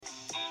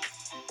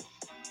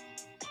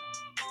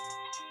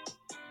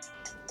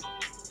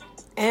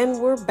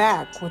And we're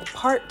back with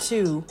part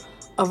two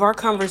of our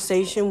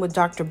conversation with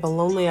Dr.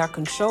 Bolanle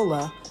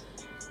Akinsola,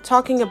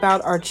 talking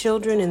about our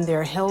children and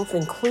their health,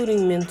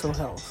 including mental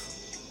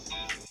health.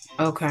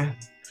 Okay.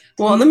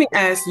 Well, let me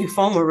ask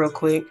Ufuoma real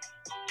quick.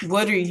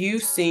 What are you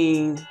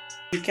seeing?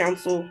 You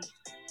counsel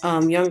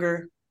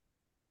younger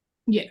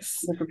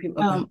Yes.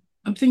 people? Okay.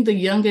 I think the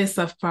youngest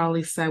I've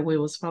probably sat with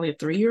was probably a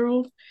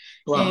 3-year-old.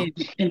 Wow.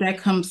 And that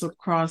comes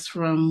across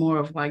from more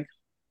of like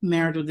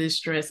marital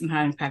distress and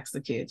how it impacts the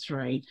kids,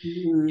 right?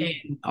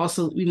 Mhm. And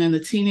also, in the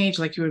teenage,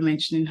 like you were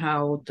mentioning,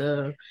 how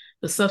the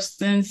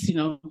substance,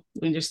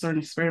 when they're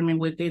starting to experiment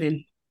with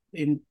it,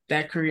 and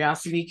that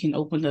curiosity can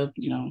open up,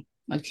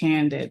 a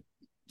can that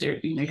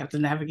you have to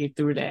navigate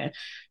through that.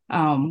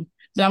 So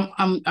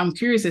I'm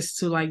curious as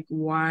to like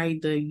why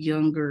the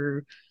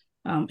younger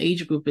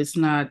age group is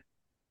not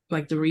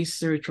like the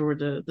research or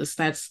the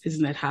stats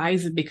isn't that high?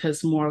 Is it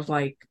because more of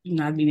like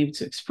not being able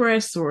to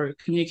express or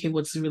communicate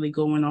what's really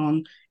going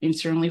on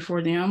internally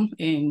for them?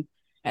 And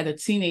at a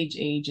teenage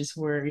age is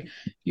where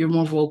you're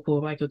more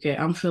vocal, like, okay,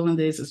 I'm feeling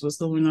this, is what's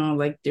going on.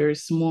 Like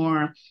there's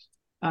more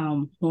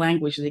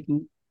language they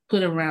can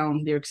put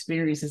around their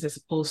experiences as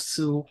opposed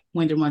to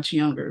when they're much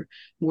younger,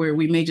 where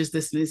we may just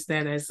dismiss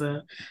that as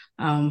a,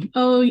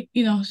 oh,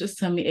 it's just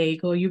tummy ache,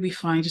 oh, you'll be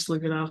fine, just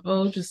look it off,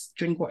 oh, just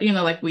drink water,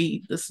 like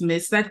we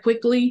dismiss that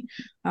quickly.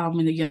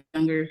 In the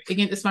younger,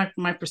 again, it's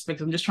my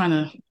perspective. I'm just trying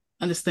to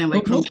understand,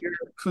 like Mhm.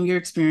 from your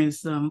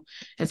experience,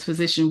 as a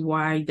physician,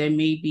 why there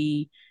may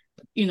be,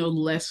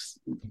 less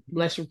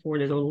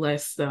reported or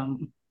less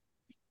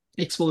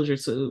exposure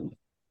to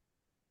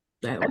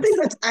that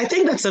less. I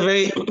think that's a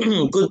very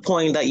good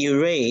point that you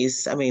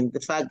raise. I mean, the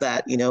fact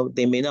that,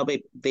 they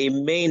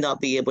may not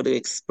be able to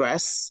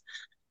express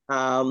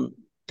um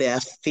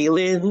their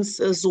feelings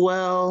as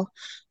well.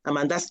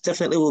 And that's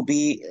definitely will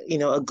be,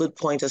 a good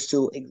point as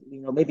to,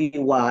 maybe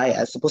why,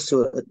 as opposed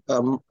to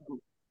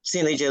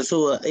teenagers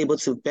who are able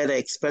to better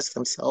express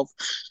themselves.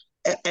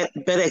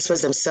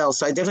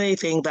 So I definitely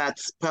think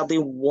that's probably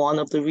one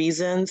of the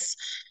reasons.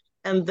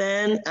 And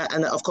then,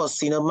 and of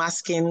course,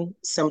 masking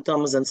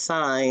symptoms and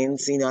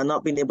signs, and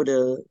not being able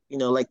to,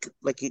 like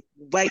you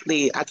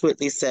rightly,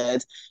 accurately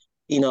said,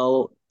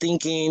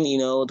 thinking,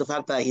 the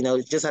fact that, he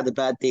just had a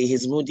bad day,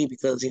 he's moody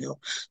because,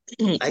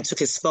 I took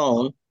his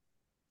phone,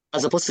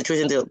 as opposed to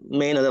treating the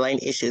main underlying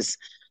issues.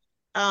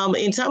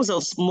 In terms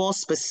of more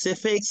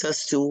specifics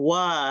as to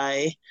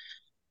why,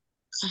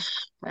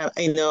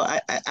 I'm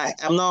not,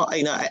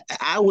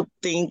 I would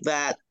think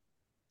that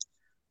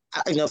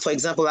for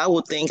example, I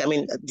would think, I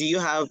mean, do you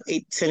have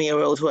 8,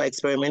 10-year-olds who are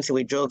experimenting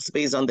with drugs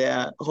based on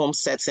their home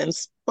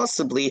settings?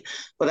 Possibly,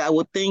 but I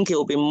would think it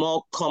will be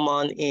more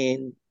common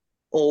in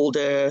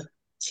older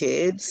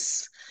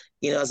kids,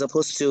 as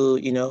opposed to,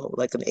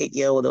 like an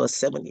 8-year-old or a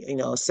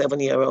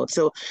 7-year-old.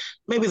 So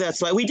maybe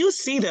that's why we do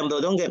see them though,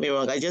 don't get me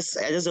wrong. I just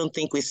don't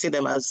think we see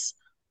them as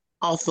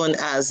often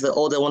as the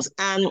older ones.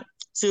 And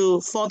to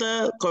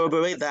further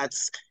corroborate that,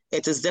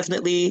 it is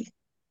definitely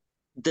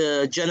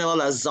the general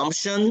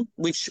assumption,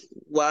 which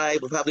why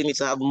we probably need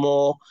to have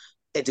more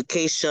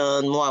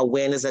education, more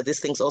awareness that these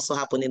things also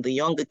happen in the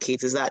younger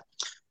kids, is that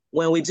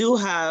when we do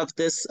have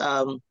this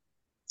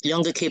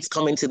younger kids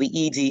coming to the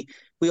ED,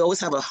 we always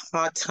have a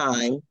hard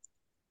time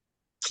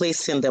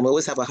placing them. We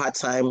always have a hard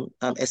time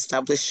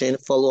establishing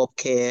follow-up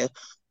care,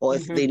 or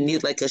if they Mhm.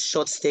 need like a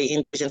short stay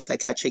inpatient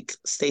psychiatric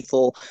stay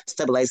for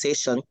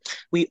stabilization,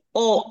 we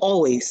all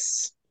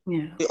always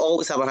Yeah. we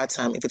always have a hard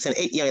time. If it's an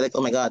 8-year, you're like,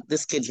 oh my God,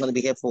 this kid's going to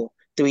be here for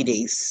 3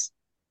 days,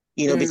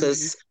 Mhm.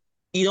 because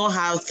you don't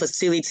have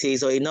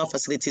facilities or enough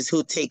facilities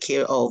who take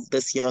care of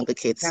these younger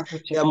kids. They're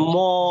Capuchin.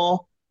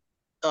 more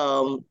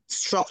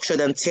structured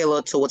and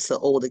tailored towards the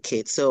older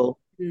kids. So,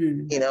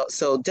 Mm.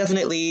 so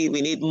definitely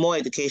we need more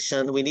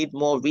education. We need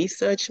more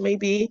research,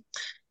 maybe.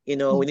 We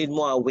need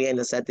more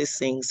awareness that these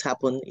things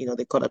happen,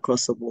 they cut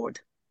across the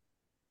board.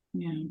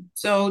 Yeah.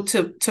 So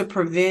to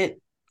prevent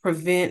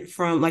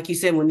from, like you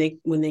said,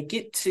 when they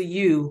get to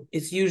you,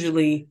 it's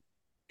usually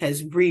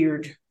has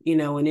reared,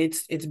 and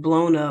it's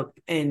blown up,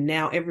 and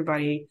now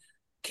everybody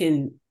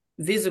can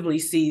visibly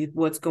see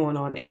what's going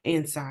on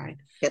inside.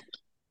 Yep.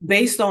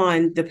 Based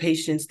on the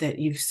patients that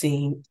you've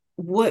seen,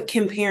 what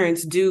can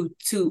parents do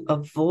to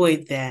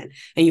avoid that?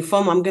 And you,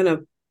 Foam,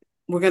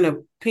 we're gonna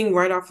ping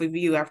right off of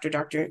you after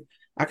Dr.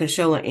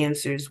 Akinsola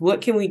answers.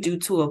 What can we do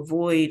to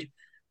avoid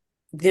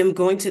them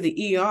going to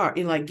the ER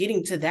and like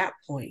getting to that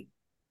point?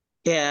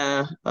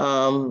 Yeah.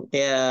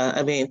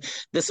 I mean,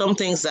 there's some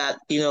things that,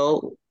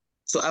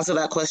 to answer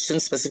that question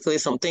specifically,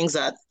 some things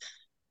that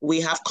we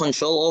have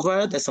control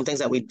over. There's some things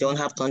that we don't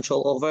have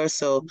control over.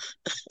 So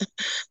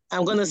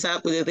I'm going to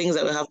start with the things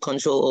that we have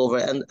control over.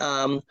 And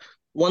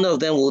one of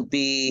them would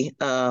be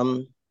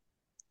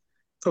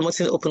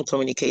promoting open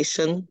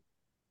communication.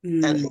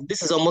 And Mm.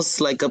 this is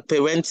almost like a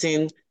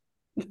parenting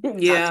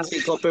Yeah,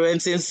 tactic or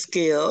parenting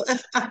skill.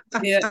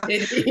 yeah,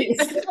 it is.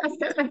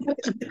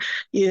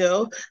 you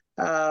know,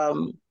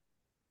 um,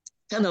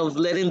 Kind of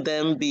letting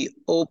them be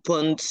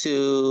open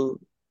to,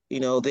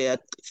 their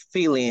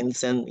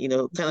feelings, and,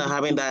 kind of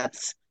having that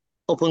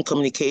open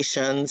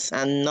communications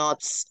and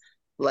not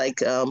like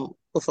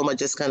Ufuoma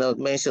just kind of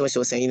mentioned what she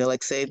was saying,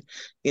 like saying,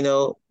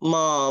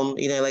 mom,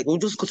 like we'll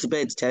just go to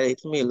bed, Charlie,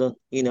 leave me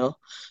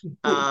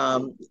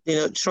alone,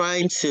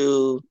 trying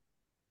to,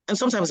 and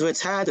sometimes we're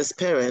tired as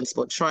parents,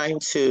 but trying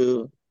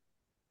to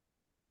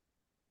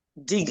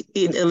dig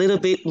in a little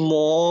bit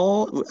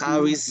more,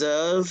 our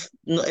reserve,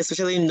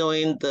 especially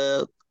knowing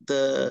the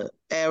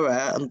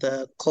era and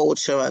the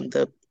culture and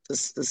the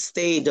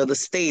stage or the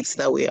states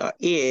that we are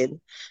in,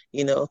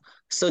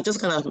 So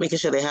just kind of making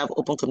sure they have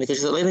open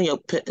communication, so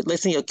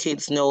letting your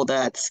kids know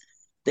that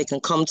they can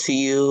come to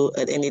you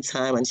at any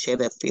time and share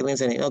their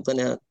feelings, and you're not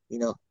gonna,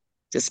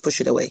 just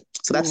push it away.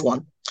 So that's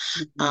one.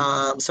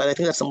 So I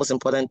think that's the most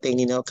important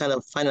thing, kind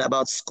of finding out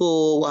about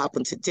school, what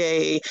happened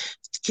today.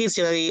 Kids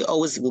generally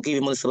always will give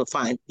you money, so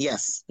fine,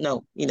 yes,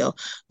 no,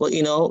 but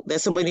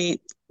there's so many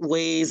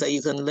ways that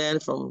you can learn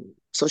from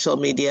social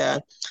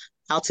media,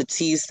 how to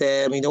tease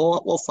them,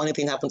 what funny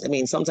thing happened. I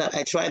mean, sometimes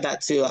I tried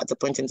that too at the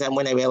point in time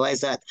when I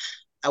realized that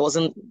I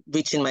wasn't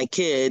reaching my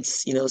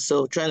kids,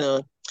 so trying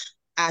to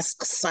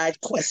ask side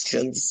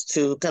questions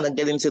to kind of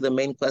get into the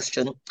main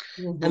question.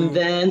 And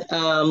then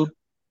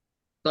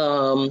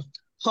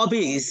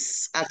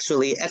hobbies,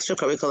 actually,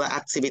 extracurricular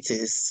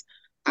activities,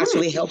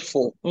 actually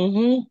helpful.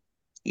 And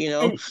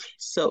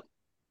So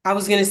I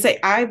was gonna say,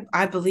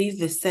 I believe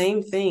the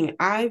same thing.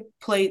 I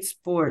played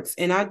sports,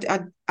 and I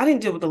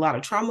didn't deal with a lot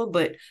of trauma,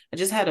 but I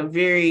just had a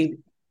very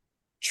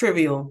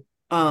trivial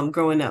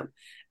growing up,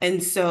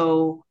 and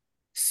so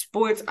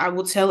sports,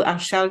 I'll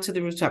shout it to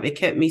the rooftop. It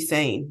kept me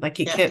sane, like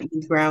it kept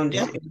me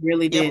grounded. It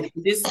really did.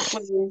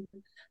 Discipline,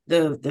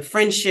 the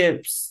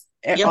friendships,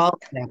 all of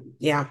that.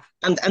 Yeah.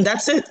 And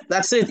that's it.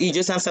 That's it. You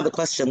just answered the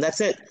question.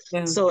 That's it.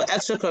 Yeah. So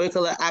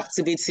extracurricular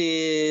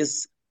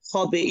activities,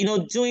 hobby,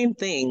 doing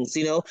things,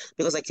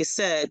 because like you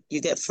said, you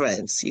get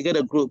friends, you get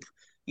a group,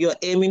 you're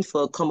aiming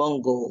for a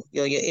common goal,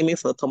 you're aiming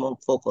for a common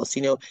focus,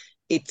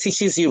 it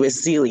teaches you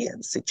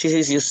resilience, it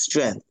teaches you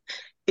strength.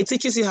 It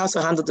teaches you how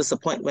to handle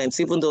disappointments,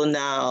 even though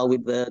now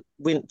with the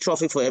win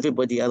trophy for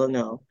everybody, I don't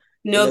know.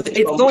 No,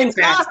 it's going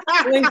back.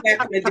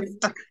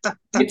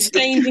 It's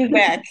changing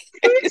back.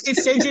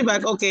 It's changing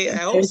back. Okay, I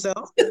hope so.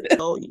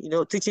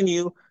 Teaching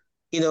you,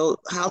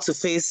 how to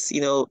face,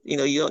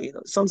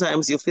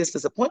 sometimes you face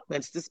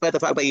disappointments despite the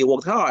fact that you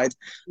worked hard.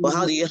 But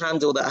how do you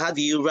handle that? How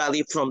do you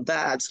rally from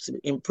that to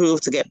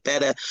improve, to get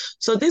better?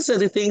 So these are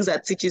the things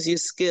that teaches you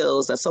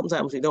skills that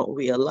sometimes we don't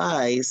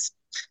realize.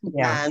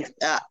 Yeah.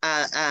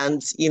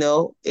 And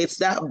it's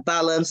that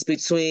balance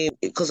between,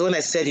 because when I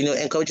said,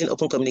 encouraging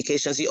open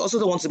communications, you also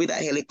don't want to be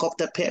that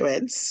helicopter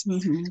parents,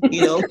 but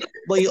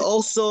you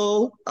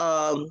also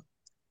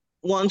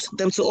want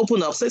them to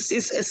open up. So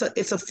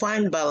it's a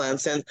fine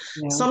balance, and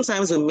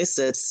sometimes we miss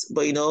it.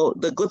 But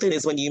the good thing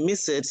is when you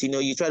miss it,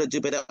 you try to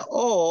do better,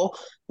 or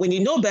when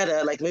you know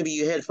better, like maybe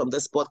you heard from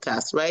this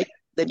podcast, right?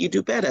 Then you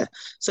do better.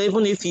 So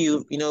even if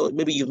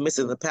maybe you've missed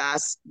it in the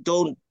past,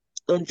 don't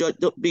judge,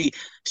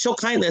 show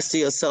kindness to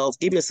yourself,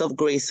 give yourself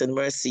grace and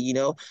mercy.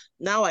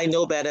 Now I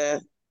know better,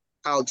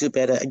 I'll do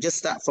better, and just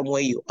start from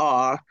where you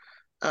are.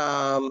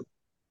 And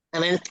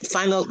then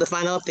the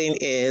final thing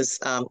is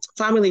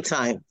family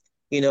time.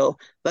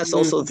 That's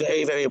also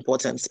very, very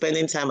important.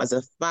 Spending time as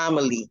a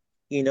family,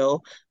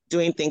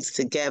 doing things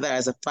together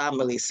as a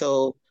family.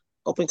 So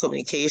open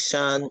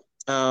communication,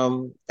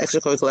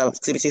 extracurricular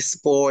activities,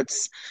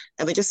 sports,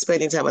 and then just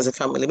spending time as a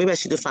family. Maybe I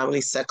should do family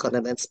second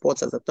and then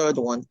sports as a third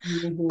one.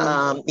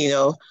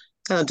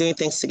 Kind of doing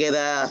things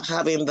together,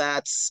 having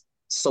that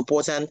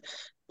support, and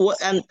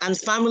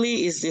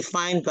family is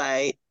defined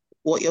by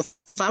what your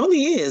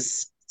family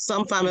is.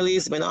 Some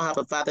families may not have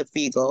a father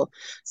figure,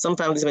 some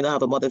families may not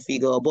have a mother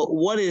figure, but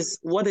what is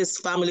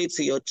family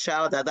to your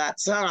child at that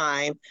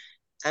time?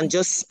 And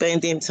just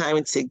spending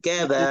time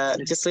together,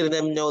 just letting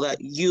them know that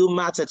you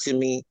matter to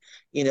me,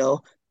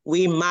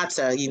 we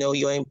matter,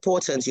 you're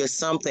important, you're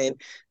something.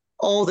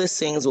 All these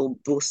things will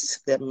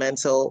boost their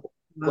mental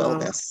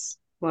wellness.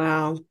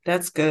 Wow,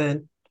 that's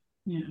good.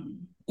 Yeah.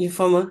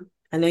 Ufuoma,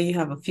 I know you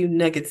have a few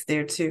nuggets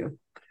there too.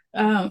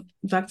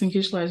 Dr.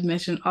 Kishler has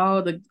mentioned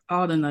all the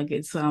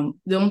nuggets. The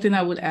only thing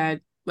I would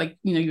add, like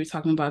you were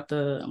talking about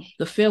the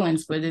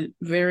feelings, but it's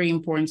very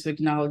important to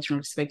acknowledge and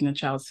respecting a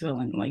child's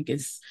feeling. Like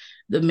it's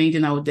the main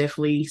thing I would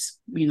definitely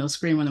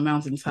scream on the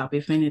mountaintop,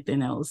 if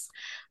anything else.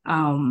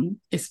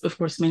 It's of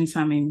course spending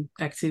time in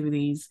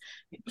activities.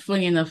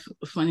 Funny enough,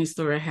 a funny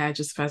story I had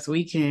just past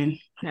weekend.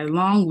 I had a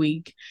long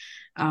week,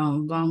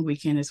 long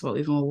weekend as well,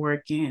 even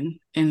working,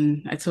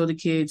 and I told the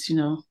kids,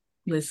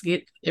 let's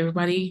get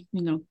everybody,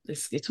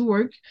 let's get to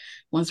work.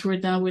 Once we're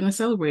done, we're going to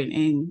celebrate.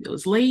 And it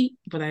was late,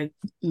 but I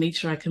made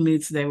sure I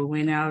committed to that. We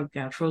went out,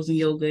 got frozen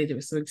yogurt. They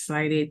were so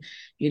excited,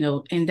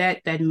 and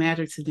that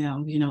mattered to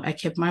them. I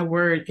kept my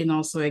word and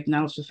also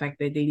acknowledged the fact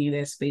that they need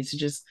that space to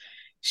just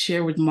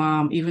share with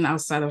mom, even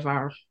outside of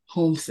our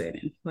home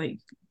setting. Like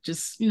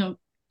just,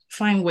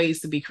 find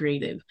ways to be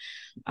creative.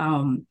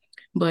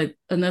 But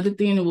another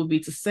thing will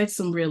be to set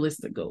some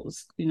realistic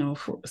goals.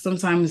 For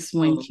sometimes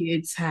when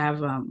kids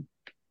have,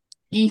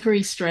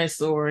 increased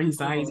stress or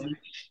anxiety.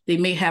 They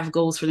may have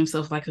goals for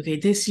themselves, like, okay,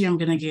 this year I'm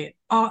gonna get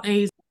all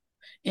A's,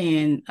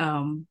 and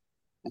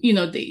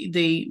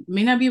they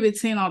may not be able to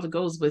attain all the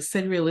goals, but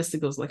set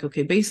realistic goals, like,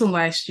 okay, based on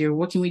last year,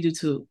 what can we do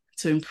to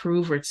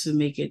improve or to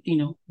make it,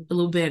 a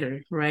little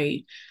better,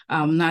 right?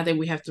 Not that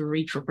we have to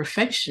reach for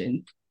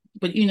perfection,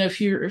 but if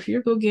you're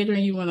a go-getter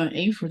and you want to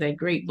aim for that,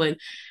 great. But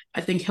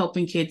I think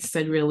helping kids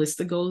set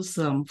realistic goals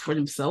for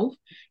themselves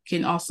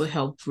can also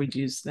help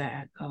reduce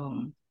that.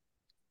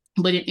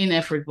 But in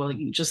effort, well,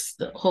 just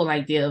the whole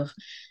idea of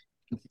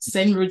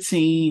setting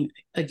routine,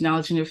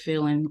 acknowledging their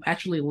feeling,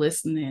 actually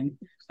listening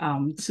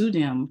to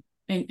them,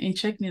 and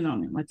checking in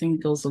on them, I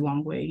think goes a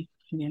long way.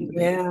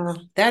 Yeah,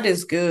 that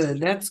is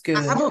good. That's good.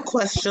 I have a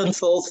question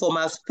for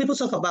my people.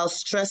 Talk about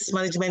stress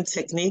management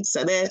techniques.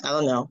 Are there, I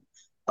don't know.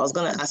 I was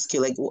gonna ask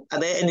you, like, are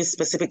there any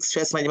specific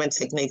stress management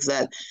techniques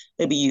that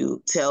maybe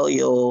you tell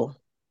your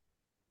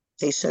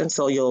patients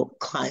or your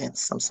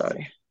clients? I'm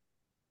sorry.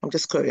 I'm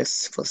just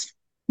curious first.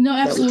 No,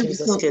 That we can absolutely.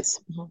 use as kids.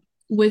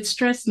 With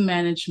stress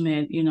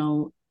management,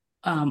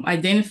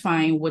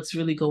 identifying what's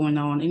really going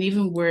on, and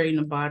even where in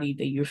the body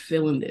that you're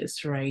feeling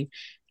this, right?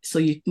 So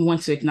you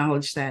want to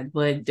acknowledge that,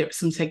 but there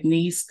some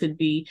techniques could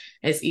be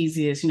as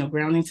easy as,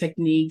 grounding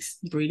techniques,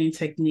 breathing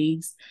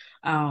techniques,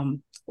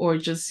 or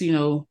just,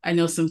 I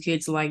know some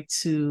kids like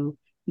to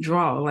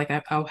draw. Like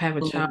I'll have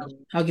a child,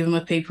 I'll give them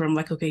a paper. I'm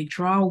like, okay,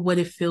 draw what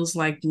it feels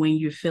like when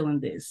you're feeling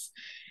this,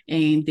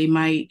 and they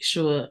might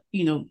show,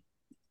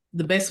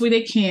 the best way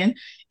they can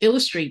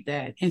illustrate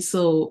that. And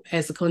so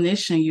as a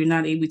clinician, you're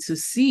not able to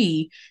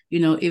see,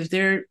 if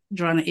they're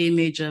drawing an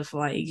image of,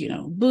 like,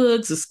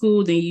 books or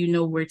school, then you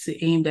know where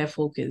to aim that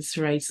focus,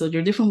 right? So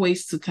there are different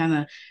ways to kind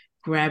of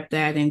grab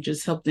that and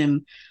just help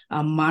them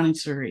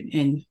monitor it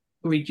and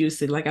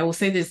reduce it. Like I would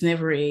say, there's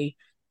never a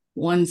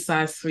one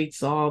size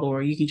fits all,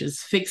 or you can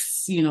just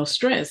fix,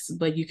 stress,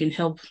 but you can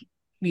help,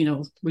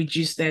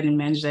 reduce that and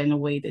manage that in a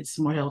way that's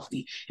more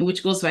healthy. And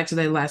which goes back to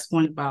that last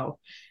point about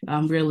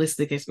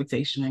realistic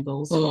expectation and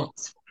goals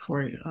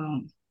for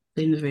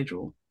the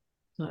individual.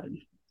 But,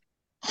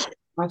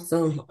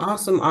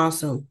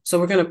 Awesome. So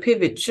we're going to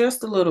pivot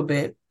just a little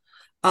bit.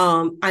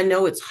 I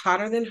know it's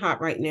hotter than hot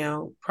right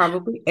now,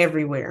 probably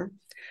everywhere.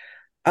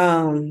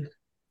 In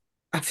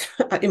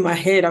my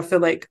head, I feel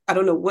like I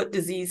don't know what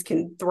disease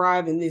can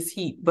thrive in this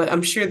heat, but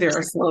I'm sure there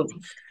are some.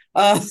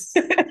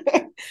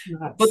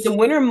 But the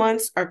winter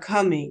months are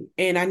coming,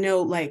 and I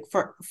know, like,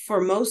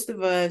 for most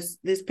of us,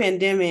 this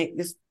pandemic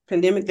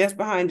that's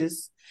behind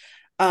us,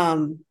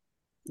 the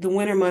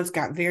winter months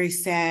got very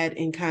sad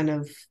and kind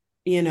of,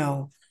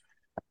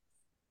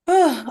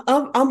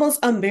 almost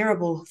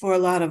unbearable for a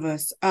lot of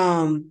us.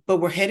 But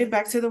we're headed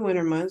back to the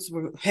winter months.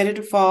 We're headed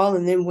to fall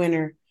and then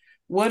winter.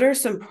 What are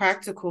some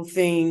practical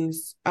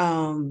things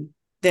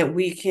that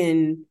we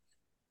can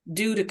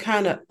do to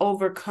kind of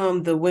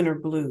overcome the winter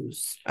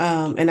blues?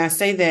 And I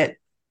say that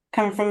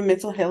coming from a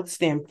mental health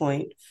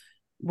standpoint.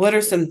 What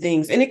are some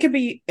things? And it could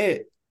be,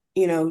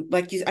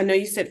 like I know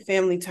you said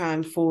family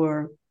time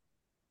for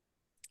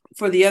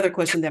the other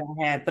question that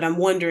I had, but I'm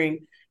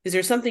wondering, is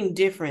there something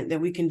different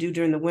that we can do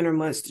during the winter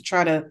months to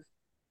try to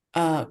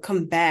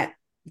combat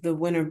the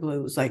winter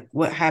blues? Like,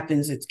 what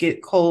happens? It's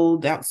get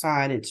cold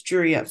outside, it's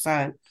dreary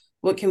outside.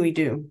 What can we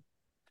do?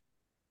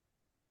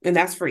 And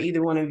that's for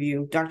either one of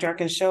you, Dr.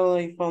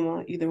 Akinsola,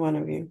 Ufuoma, either one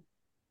of you.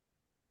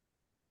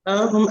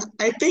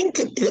 I think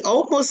it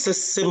almost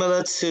is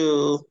similar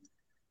to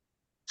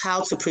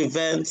how to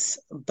prevent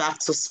back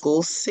to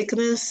school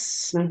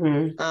sickness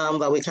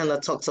that we kind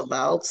of talked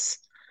about.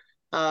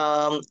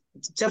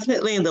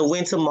 Definitely in the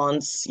winter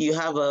months, you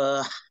have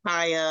a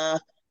higher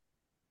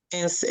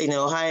incidence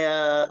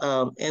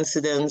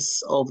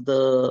of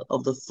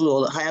the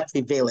flu, higher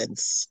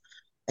prevalence,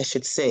 I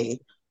should say,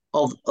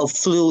 of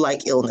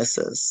flu-like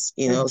illnesses.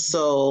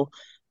 So,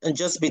 and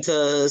just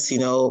because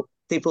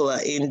people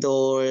are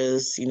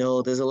indoors,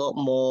 there's a lot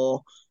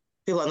more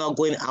people are not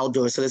going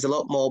outdoors, so there's a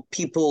lot more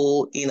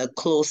people in a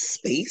closed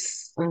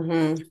space.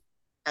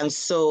 And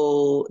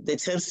so there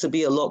tends to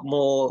be a lot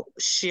more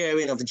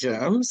sharing of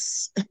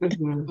germs.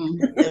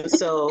 And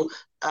so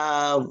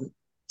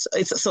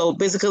so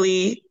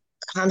basically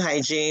hand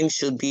hygiene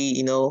should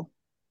be,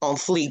 on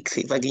fleek,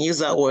 if I can use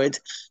that word.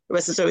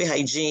 Respiratory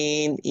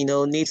hygiene,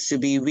 needs to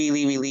be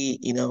really, really,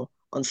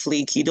 on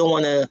fleek. You don't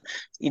want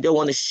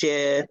to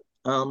share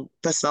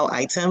personal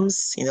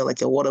items,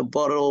 like your water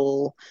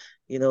bottle,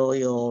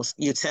 your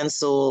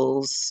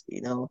utensils,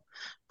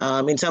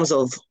 in terms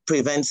of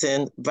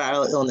preventing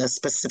viral illness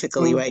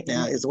specifically right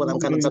now is what I'm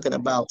kind of talking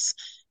about,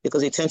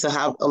 because you tend to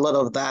have a lot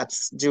of that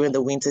during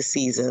the winter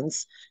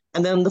seasons.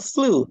 And then the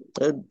flu,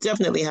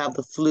 definitely have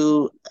the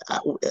flu.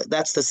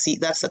 That's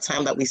the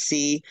time that we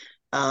see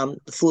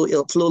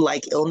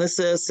flu-like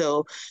illnesses.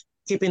 So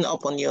keeping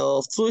up on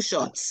your flu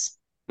shots.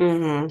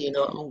 I'm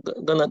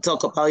gonna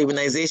talk about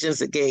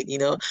immunizations again.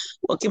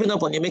 Well, keeping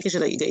up on you, making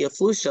sure that you get your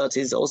flu shots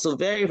is also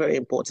very, very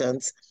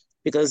important,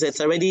 because you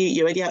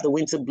already have the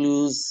winter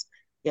blues.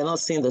 You're not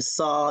seeing the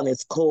sun.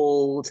 It's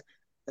cold,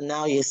 and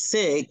now you're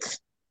sick.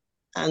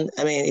 And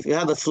I mean, if you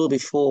had the flu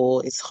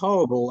before, it's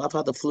horrible. I've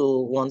had the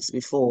flu once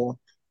before,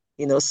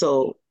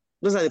 so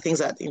those are the things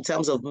that in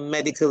terms of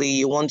medically,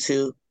 you want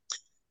to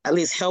at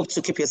least help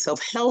to keep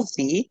yourself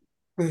healthy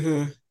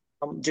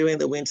during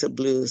the winter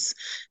blues.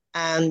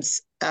 And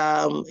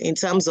in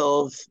terms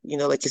of,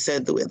 like you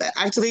said, I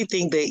actually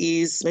think there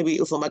is, maybe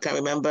Ufuoma can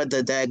remember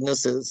the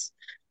diagnosis,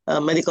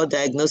 medical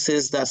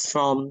diagnosis that's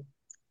from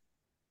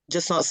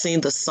just not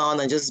seeing the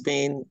sun and just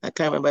being, I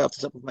can't remember off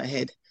the top of my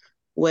head,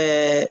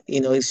 where,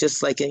 it's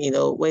just like,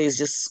 where it's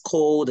just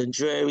cold and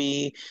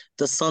dreary,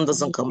 the sun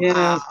doesn't come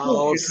Yeah, I know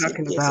what out. you're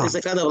talking It's about.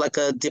 a kind of like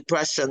a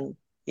depression,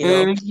 but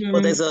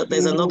Mm-hmm.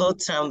 there's another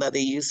term that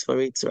they use for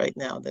it right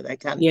now that I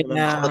can't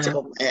remember off the Yeah.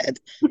 top of my head.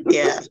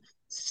 Yeah.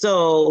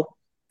 So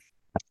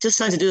just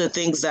trying to do the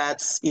things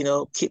that,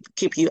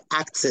 keep you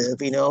active,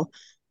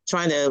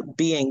 trying to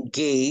be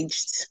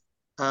engaged,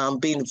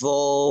 be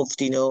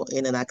involved,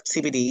 in an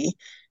activity,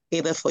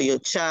 either for your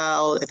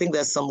child. I think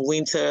there's some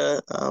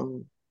winter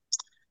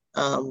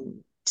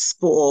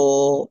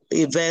sport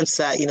events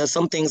that,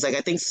 some things like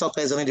I think soccer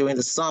is only during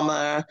the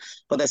summer,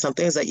 but there's some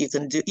things that you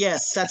can do.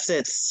 Yes, that's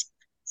it.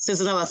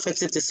 Seasonal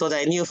affective disorder.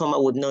 I knew Fama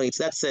would know it.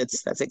 That's it.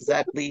 That's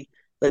exactly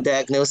the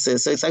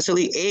diagnosis. So it's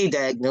actually a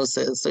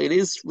diagnosis. So it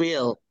is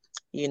real,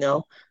 you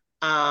know.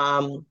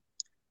 Um,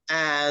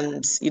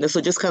 and,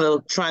 so just kind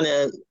of trying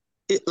to,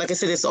 like I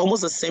said, it's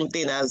almost the same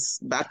thing as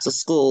back to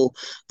school,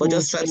 but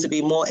just trying to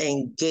be more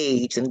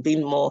engaged and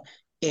being more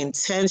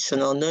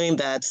intentional, knowing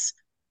that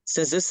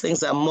since these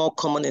things are more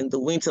common in the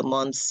winter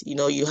months,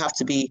 you have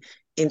to be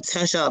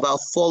intentional about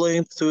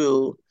following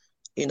through,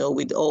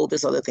 with all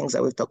these other things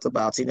that we've talked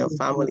about,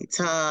 family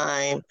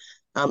time,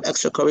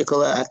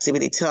 extracurricular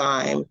activity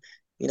time,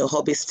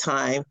 hobbies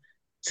time,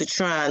 to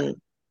try and,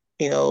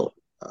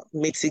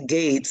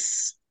 mitigate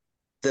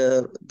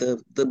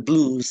the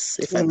blues,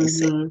 if I may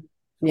say. What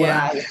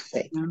Yeah. I would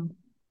say.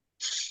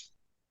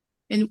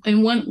 Yeah.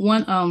 And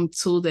one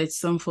tool that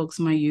some folks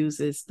might use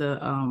is the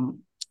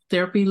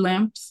therapy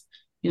lamps,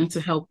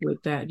 to help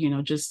with that,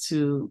 just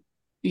to,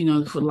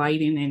 for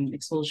lighting and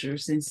exposure,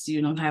 since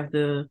you don't have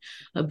the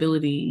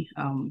ability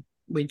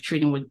with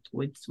treating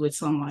with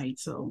sunlight.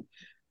 So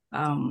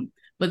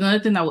but another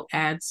thing I would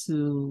add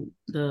to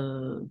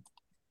the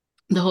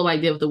whole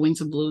idea of the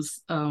winter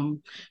blues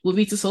would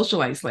be to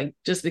socialize. Like,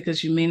 just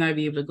because you may not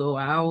be able to go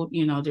out,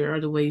 there are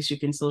other ways you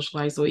can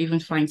socialize, or even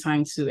find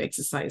time to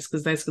exercise,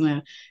 because that's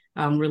going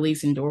to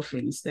release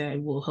endorphins that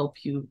will help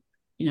you,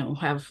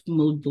 have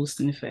mood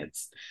boosting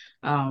effects.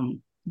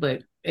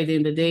 But at the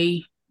end of the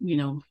day,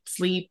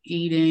 sleep,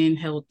 eating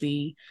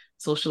healthy,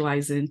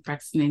 socializing,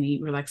 practicing any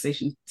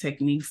relaxation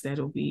techniques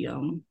that'll be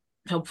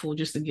helpful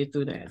just to get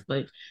through that.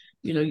 But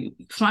you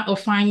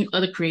find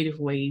other creative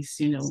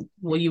ways,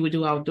 what you would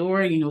do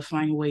outdoor,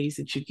 find ways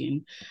that you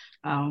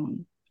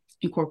can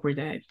incorporate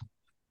that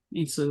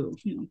into,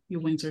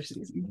 your winter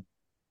season.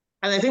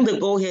 And I think the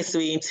goal here is to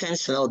be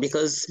intentional,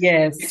 because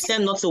Yes. you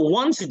tend not to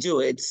want to do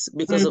it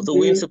because of the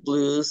winter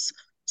blues.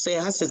 So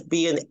it has to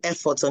be an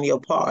effort on your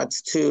part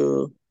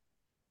to,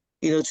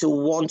 to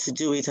want to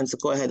do it and to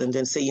go ahead and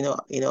then say,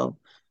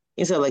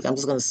 instead of like, I'm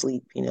just going to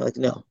sleep, like,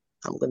 no,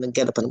 I'm going to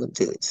get up and I'm going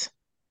to do it.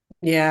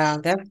 Yeah,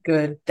 that's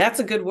good.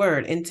 That's a good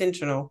word,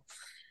 intentional.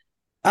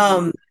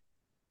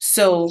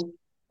 So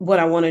what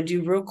I want to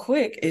do real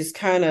quick is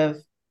kind of,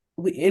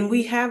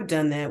 we have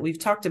done that. We've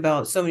talked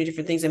about so many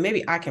different things, and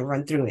maybe I can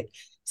run through it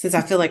since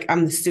I feel like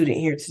I'm the student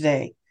here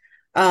today.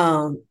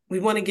 We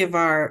want to give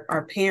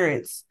our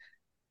parents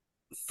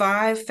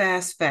 5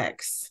 fast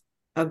facts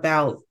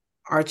about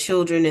our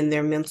children and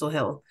their mental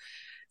health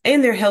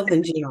and their health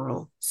in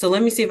general. So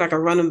let me see if I can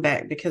run them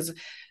back, because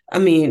I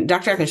mean,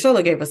 Dr.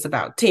 Akinsola gave us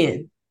about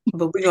 10,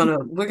 but we're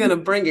gonna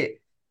bring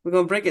it. We're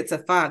gonna bring it to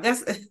 5.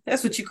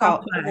 That's what you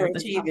call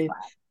overachieving.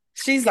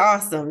 She's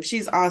awesome.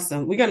 She's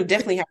awesome. We're gonna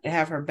definitely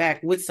have her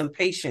back with some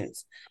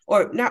patients,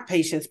 or not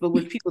patients, but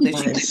with people that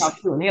she can talk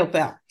to and help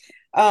out.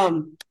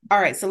 All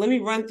right, so let me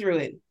run through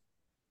it.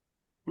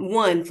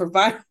 1, for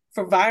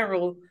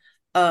viral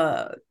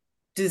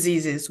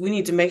diseases, we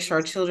need to make sure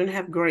our children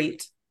have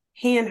great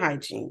hand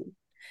hygiene.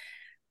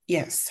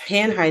 Yes,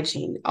 hand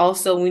hygiene.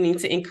 Also, we need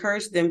to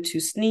encourage them to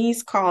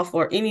sneeze, cough,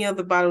 or any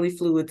other bodily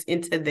fluids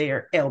into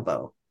their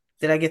elbow.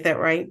 Did I get that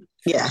right?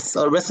 Yes,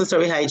 or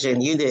respiratory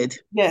hygiene. You did.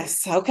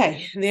 Yes.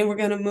 Okay. And then we're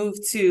going to move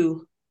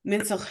to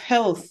mental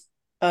health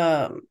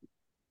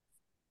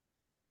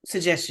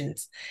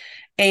suggestions.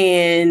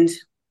 And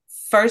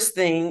first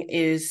thing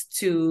is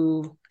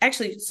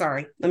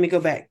let me go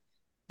back.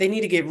 They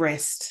need to get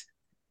rest.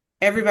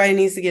 Everybody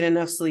needs to get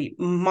enough sleep.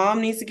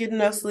 Mom needs to get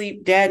enough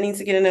sleep. Dad needs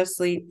to get enough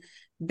sleep.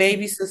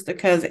 Baby, sister,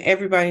 cousin,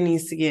 everybody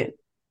needs to get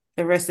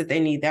the rest that they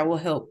need. That will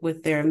help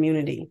with their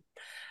immunity.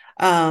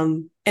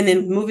 And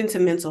then moving to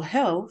mental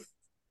health,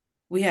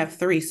 we have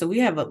 3. So we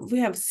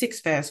have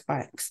 6 fast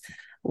facts.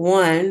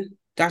 1,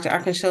 Dr.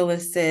 Akinsola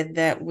said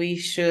that we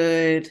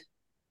should.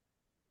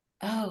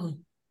 Oh,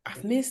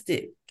 I've missed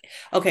it.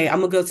 Okay, I'm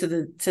gonna go to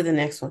the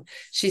next one.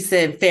 She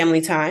said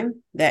family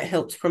time, that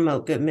helps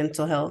promote good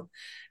mental health,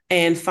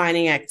 and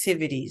finding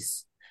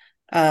activities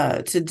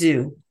to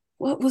do.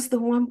 what was the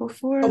one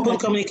before Open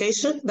that?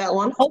 communication, that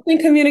one. Open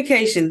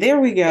communication. There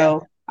we Yeah.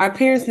 go. Our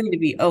parents need to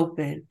be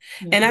open.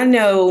 Yeah. And I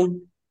know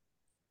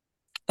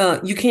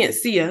you can't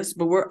see us,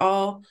 but we're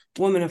all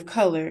women of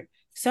color.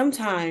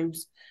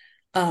 Sometimes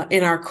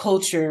in our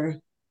culture,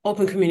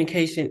 open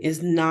communication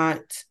is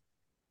not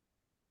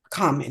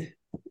common.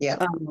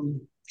 Yeah.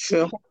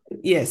 True.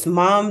 Yes,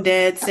 mom,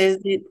 dad says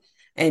it,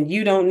 and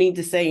you don't need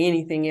to say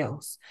anything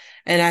else.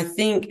 And I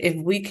think if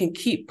we can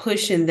keep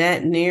pushing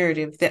that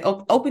narrative, that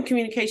open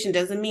communication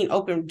doesn't mean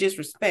open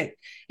disrespect.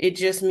 It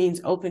just means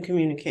open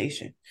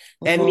communication.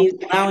 That means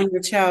allowing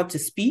your child to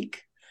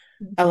speak,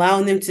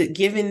 allowing them to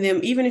giving them,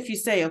 even if you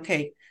say,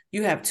 okay,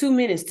 you have 2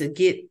 minutes to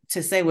get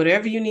to say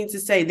whatever you need to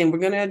say, then we're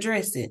going to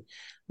address it.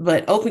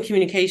 But open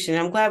communication,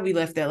 I'm glad we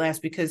left that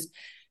last because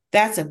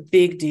that's a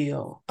big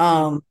deal.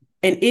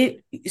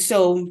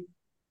 So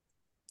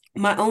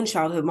my own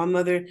childhood, my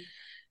mother,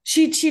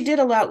 she did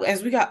allow,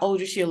 as we got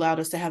older, she allowed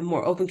us to have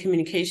more open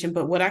communication.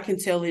 But what I can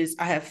tell is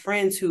I have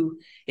friends who,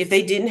 if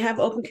they didn't have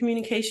open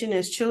communication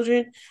as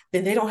children,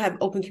 then they don't have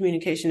open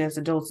communication as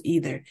adults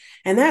either.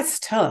 And that's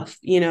tough.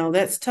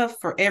 That's tough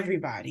for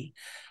everybody.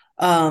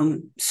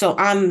 So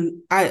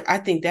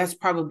I think that's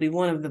probably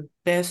one of the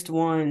best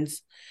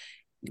ones,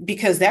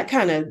 because that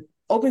kind of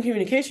open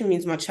communication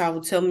means my child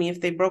will tell me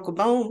if they broke a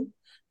bone,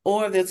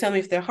 or they'll tell me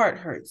if their heart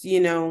hurts,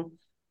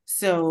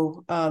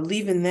 So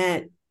leaving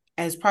that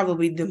as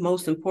probably the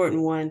most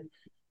important one,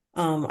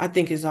 I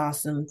think is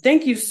awesome.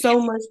 Thank you so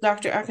much,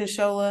 Dr.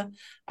 Akinsola.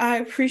 I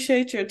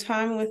appreciate your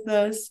time with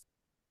us.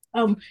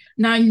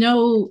 Now I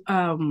know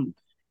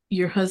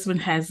your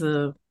husband has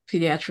a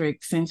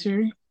pediatric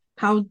center.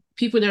 How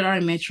people that are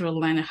in Metro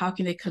Atlanta, how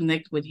can they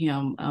connect with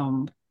him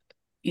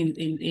in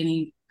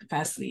any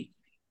capacity?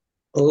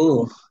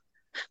 Oh,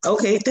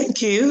 okay.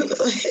 Thank you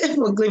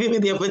for giving me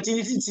the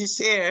opportunity to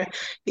share.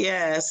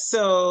 Yeah.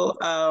 So,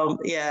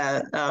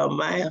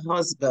 my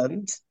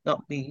husband,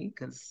 not me,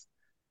 because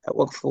I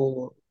work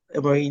for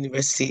Emory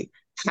University,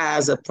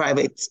 has a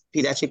private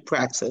pediatric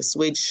practice,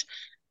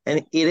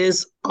 and it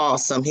is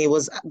awesome.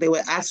 They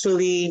were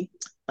actually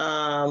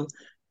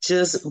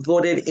just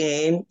voted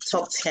in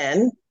top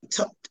 10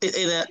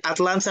 in an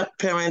Atlanta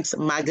Parent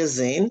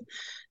magazine.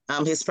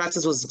 His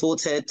practice was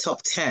voted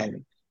top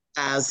 10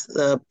 as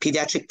a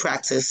pediatric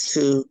practice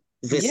to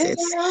visit.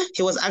 Yeah.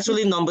 He was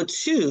actually number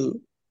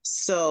 2,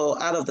 so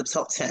out of the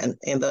top 10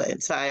 in the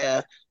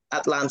entire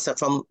Atlanta.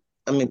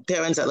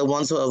 Parents are the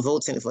ones who are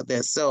voting for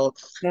this. So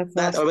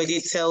that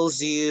already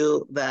tells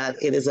you that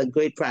it is a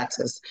great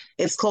practice.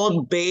 It's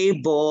called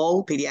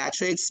Baybol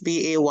Pediatrics,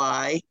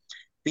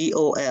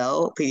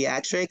 BAYBOL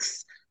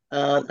Pediatrics.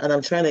 And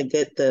I'm trying to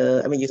get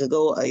you can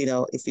go,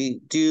 if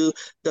you do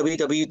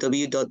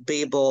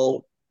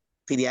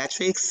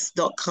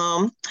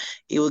www.baybolpediatrics.com,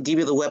 it will give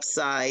you the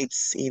website,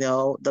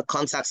 the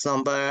contact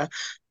number,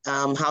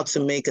 how to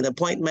make an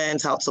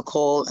appointment, how to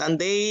call. And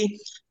their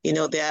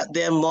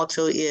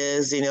motto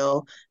is,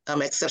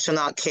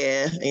 exceptional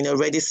care,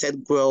 ready,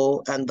 set,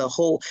 grow. And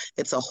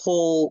it's a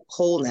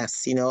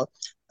wholeness, your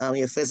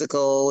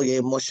physical, your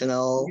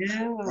emotional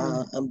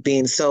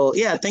being. So,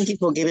 thank you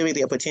for giving me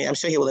the opportunity. I'm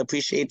sure he will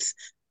appreciate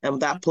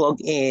that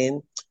plug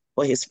in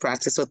for his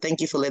practice. So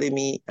thank you for letting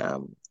me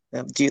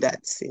do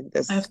that in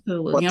this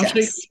Absolutely. podcast. I'm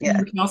sure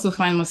you can also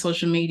find my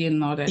social media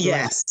and all that.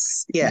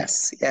 Yes.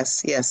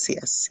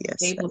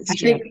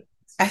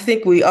 I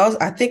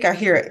think I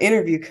hear an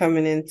interview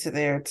coming into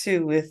there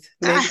too with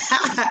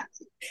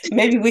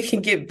maybe we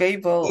can get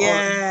Baybol.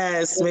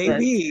 Yes,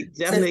 maybe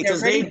definitely,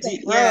 because they do,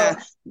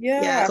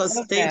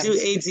 because they do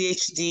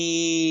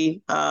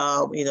ADHD,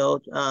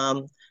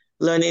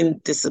 learning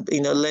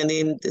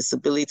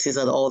disabilities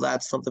and all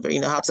that from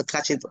how to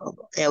catch it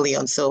early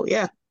on. So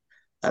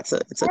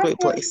it's a great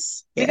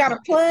place. We got a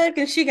plug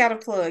and she got a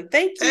plug.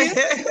 Thank you.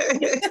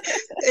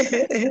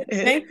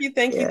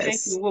 Thank you.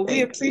 Well,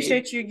 we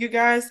appreciate you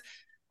guys.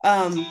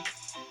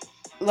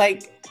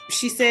 Like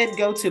she said,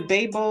 go to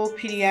Baybol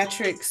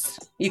Pediatrics.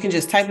 You can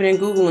just type it in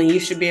Google and you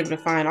should be able to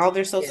find all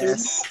their social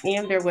media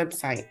and their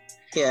website.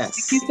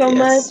 Yes. Thank you so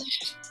much.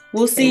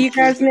 We'll see you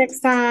guys next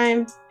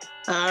time.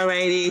 All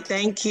righty.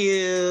 Thank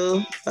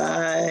you.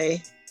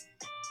 Bye.